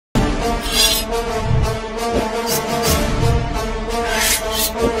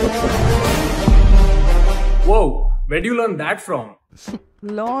Whoa, where do you learn that from?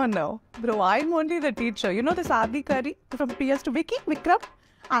 No. Bro, I'm only the teacher. You know this Adi Curry from PS2 Vikram?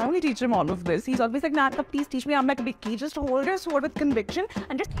 I only teach him all of this. He's always like, Nata, please teach me. I'm like, Vicky, just hold your sword with conviction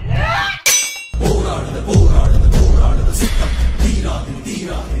and just...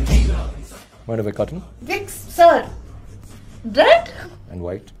 What have I gotten? Vicks, sir. Red? And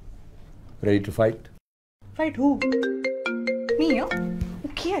white. Ready to fight? Fight who? Me, huh?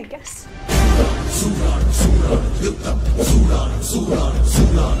 Okay, I guess.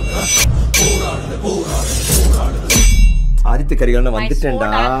 Aditya Karigana vanditenda.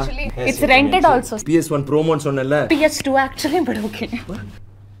 Actually, it's rented also. PS1 Pramotions onnalla. PS2 actually, but okay.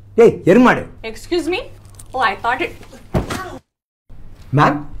 Hey, Yermade. Excuse me? Oh, I thought it.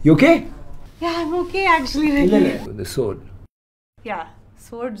 Ma'am, you okay? Yeah, I'm okay actually. Really. The sword. Yeah,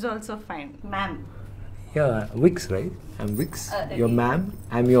 sword's also fine. Ma'am. Yeah, Wix, right? I'm Wix. Your ma'am.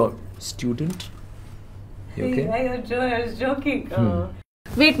 I'm your student. You okay? I was joking.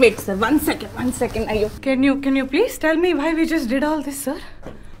 Wait, sir. One second. Can you please tell me why we just did all this, sir?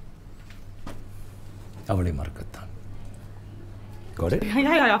 Avale markattan. Got it?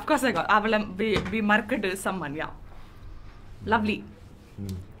 Yeah, of course I got. We marketed someone, yeah. Lovely.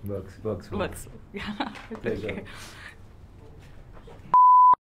 Works. Yeah. Pleasure. Okay.